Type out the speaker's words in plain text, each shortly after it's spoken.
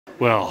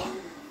Well,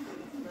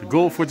 the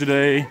goal for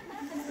today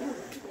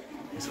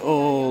is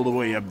all the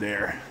way up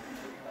there.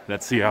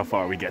 Let's see how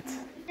far we get.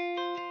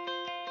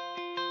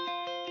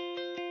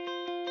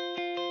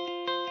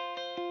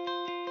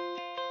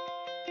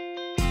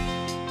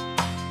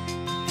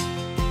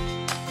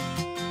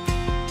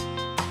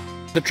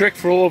 The trick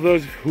for all of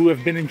those who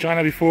have been in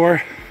China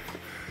before: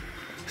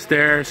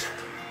 stairs,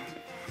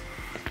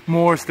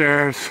 more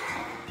stairs,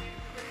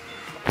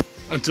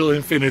 until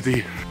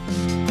infinity.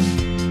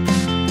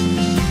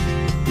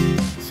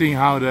 Seeing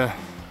how the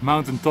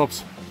mountain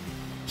tops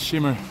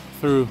shimmer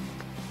through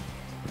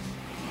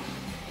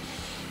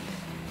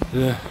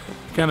the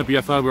canopy,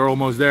 I thought we were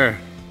almost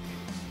there.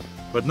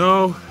 But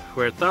no,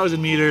 we're at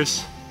 1,000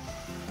 meters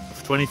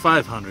of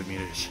 2,500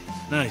 meters.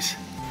 Nice.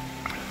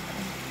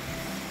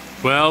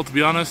 Well, to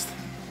be honest,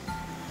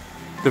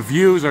 the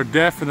views are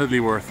definitely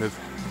worth it.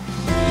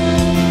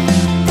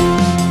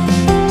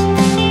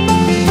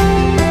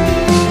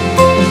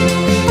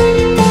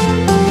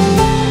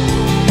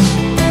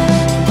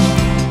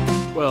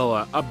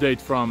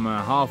 Update from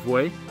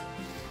halfway.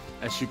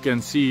 As you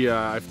can see,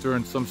 I've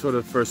turned some sort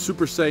of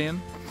Super Saiyan.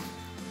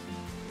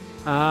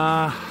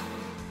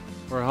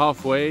 We're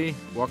halfway,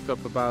 walked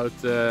up about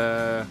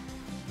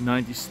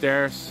 90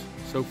 stairs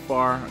so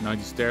far,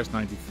 90 stairs,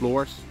 90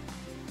 floors.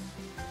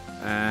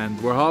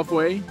 And we're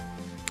halfway.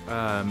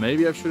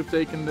 Maybe I should have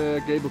taken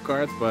the cable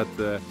cart, but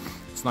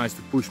it's nice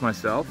to push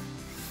myself.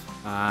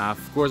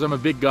 Of course, I'm a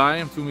big guy,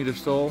 I'm 2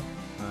 meters tall.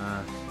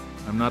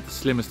 I'm not the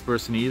slimmest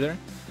person either.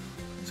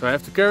 So I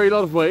have to carry a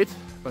lot of weight,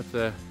 but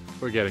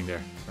we're getting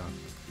there. So,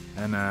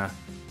 and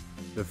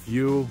the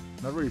view,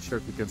 not really sure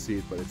if you can see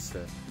it, but it's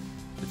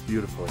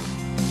beautiful.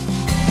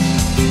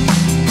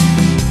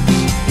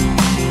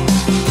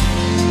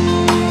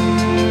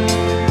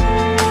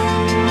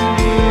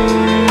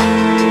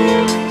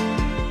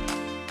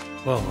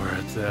 Well, we're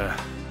at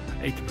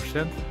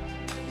 80%,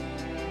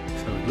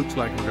 so it looks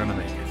like we're gonna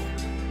make it.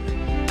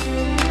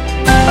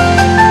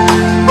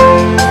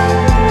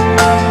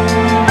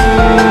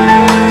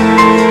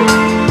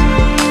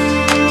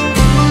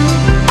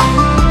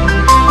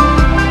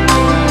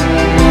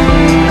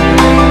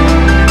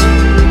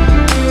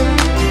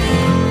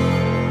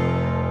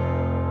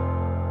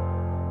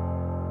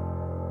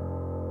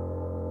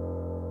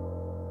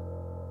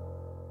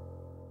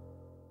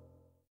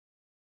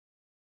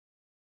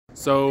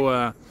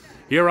 So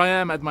here I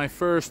am at my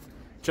first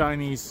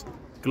Chinese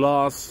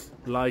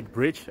glass-like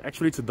bridge.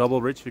 Actually, it's a double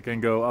bridge. You can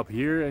go up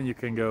here and you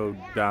can go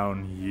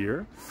down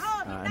here.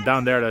 And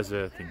down there there's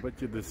a thing. But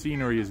the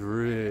scenery is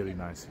really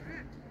nice.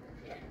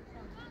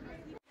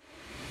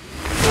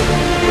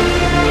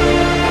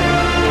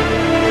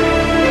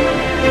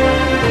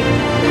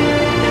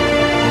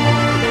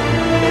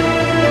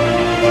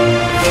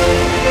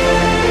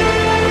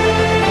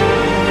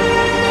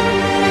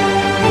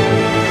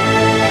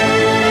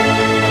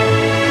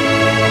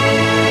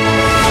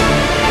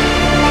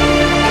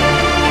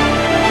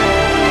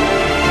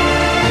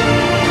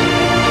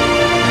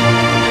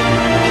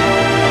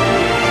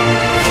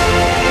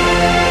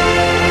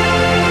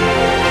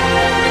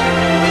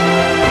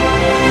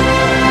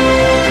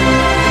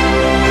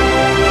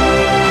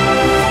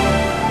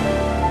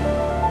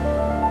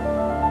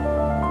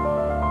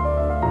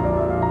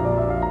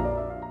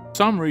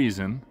 For some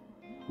reason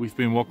we've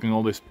been walking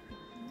all these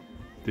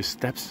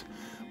steps,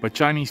 but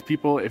Chinese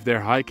people, if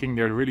they're hiking,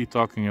 they're really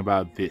talking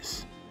about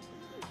this: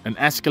 an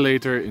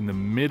escalator in the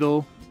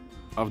middle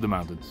of the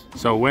mountains.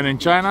 So when in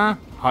China,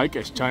 hike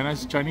as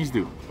Chinese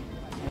do.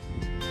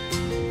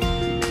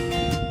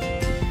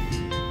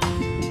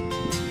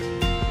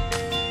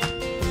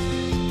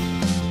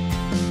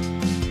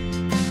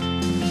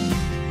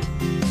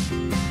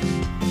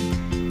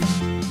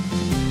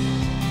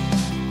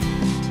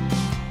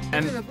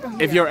 And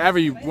if you're ever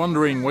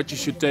wondering what you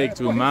should take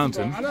to a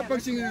mountain,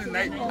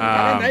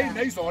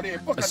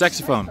 a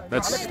saxophone.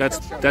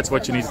 That's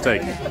what you need to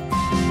take.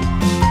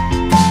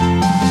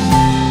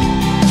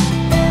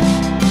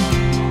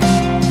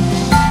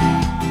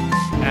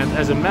 And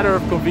as a matter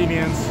of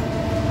convenience,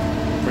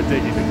 we're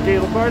taking the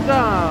cable car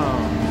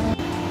down.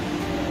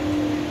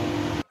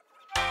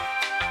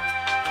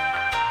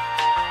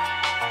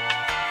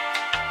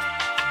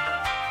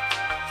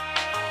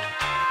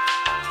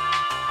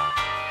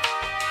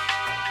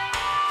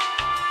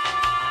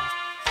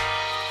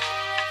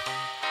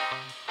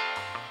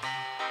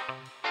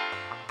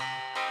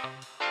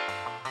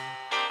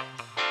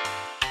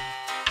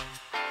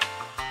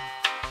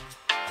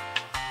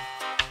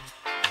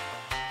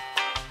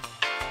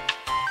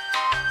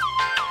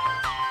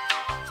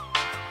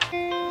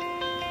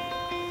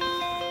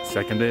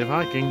 Second day of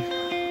hiking.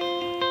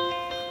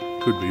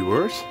 Could be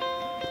worse.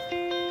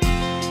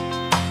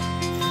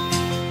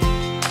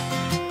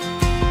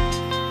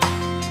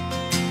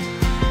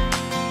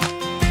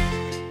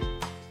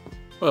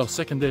 Well,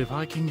 second day of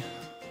hiking.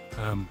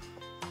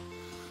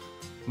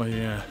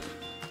 My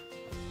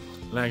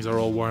legs are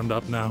all warmed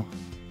up now,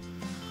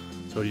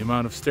 so the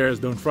amount of stairs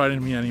don't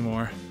frighten me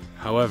anymore.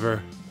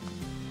 However,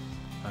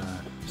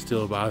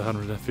 still about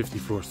 150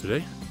 floors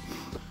today.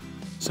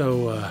 So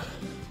So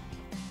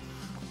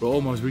we'll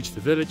almost reach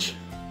the village.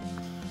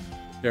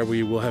 There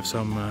we will have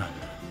some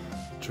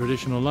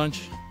traditional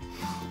lunch,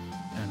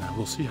 and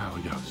we'll see how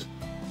it goes.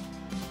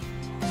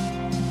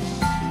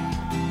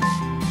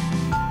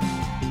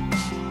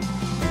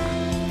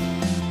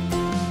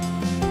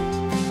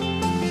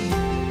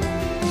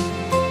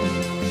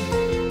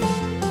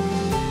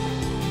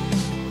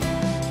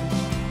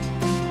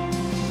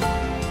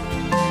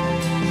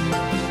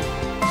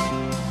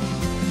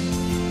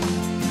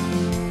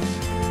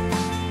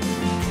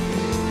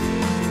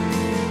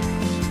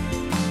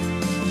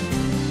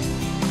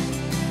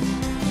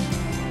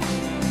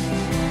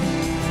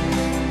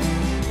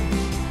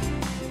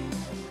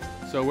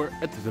 So we're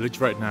at the village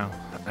right now,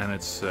 and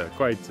it's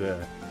quite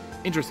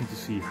interesting to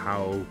see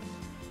how,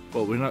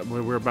 well,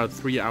 we're about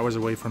 3 hours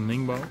away from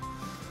Ningbo,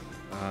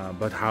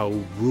 but how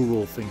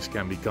rural things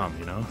can become,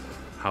 you know,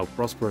 how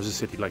prosperous a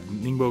city like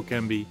Ningbo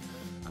can be,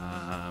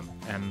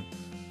 and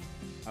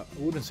I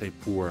wouldn't say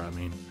poor. I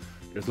mean,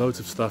 there's loads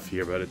of stuff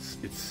here, but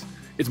it's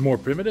more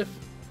primitive,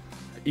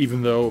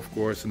 even though, of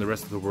course, in the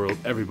rest of the world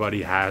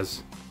everybody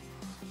has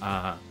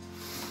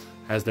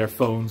their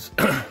phones,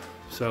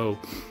 so.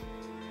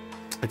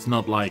 It's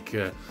not like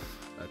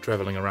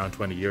traveling around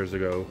 20 years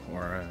ago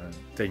or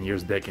 10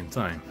 years back in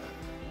time.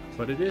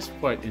 But it is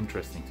quite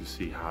interesting to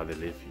see how they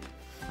live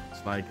here.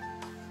 It's like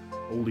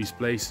all these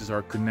places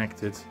are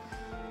connected.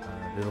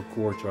 Little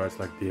courtyards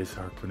like this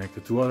are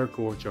connected to other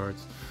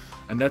courtyards.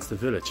 And that's the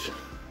village.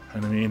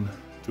 And I mean,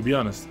 to be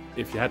honest,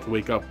 if you had to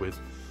wake up with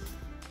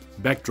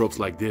backdrops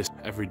like this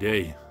every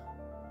day,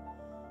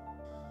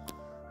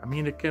 I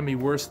mean, there can be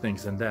worse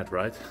things than that,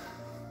 right?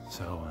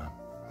 So...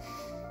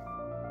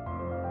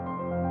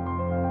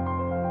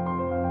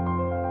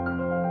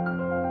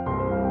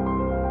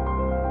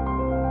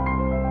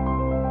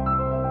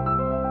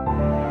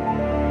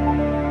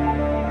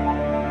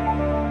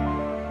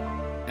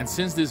 And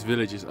since this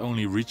village is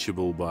only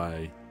reachable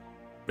by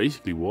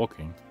basically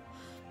walking,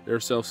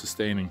 they're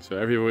self-sustaining. So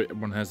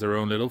everyone has their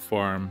own little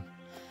farm.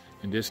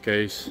 In this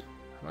case,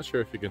 I'm not sure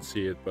if you can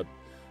see it, but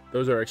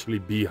those are actually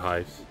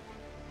beehives.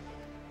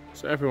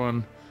 So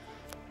everyone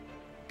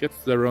gets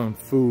their own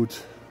food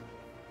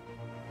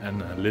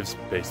and lives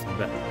based on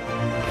that.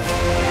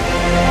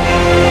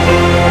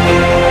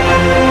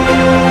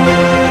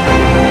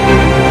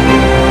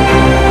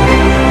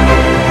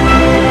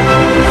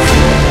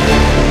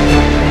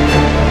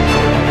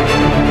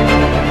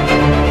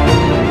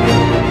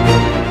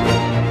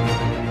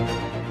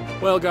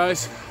 Well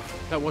guys,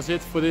 that was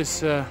it for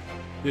this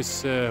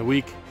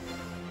week.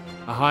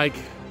 A hike,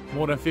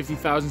 more than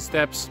 50,000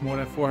 steps, more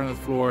than 400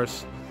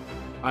 floors.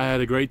 I had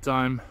a great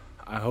time.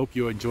 I hope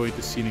you enjoyed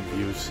the scenic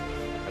views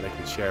that I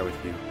could share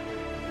with you.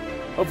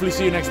 Hopefully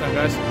see you next time,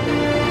 guys.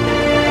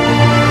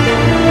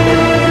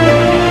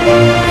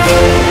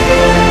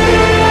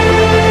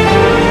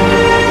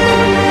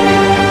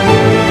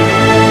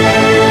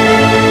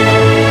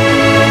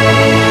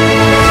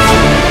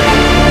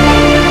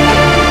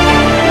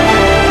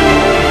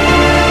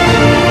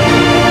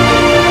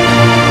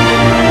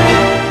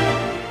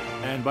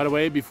 By the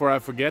way, before I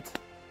forget,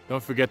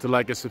 don't forget to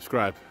like and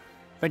subscribe.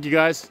 Thank you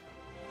guys.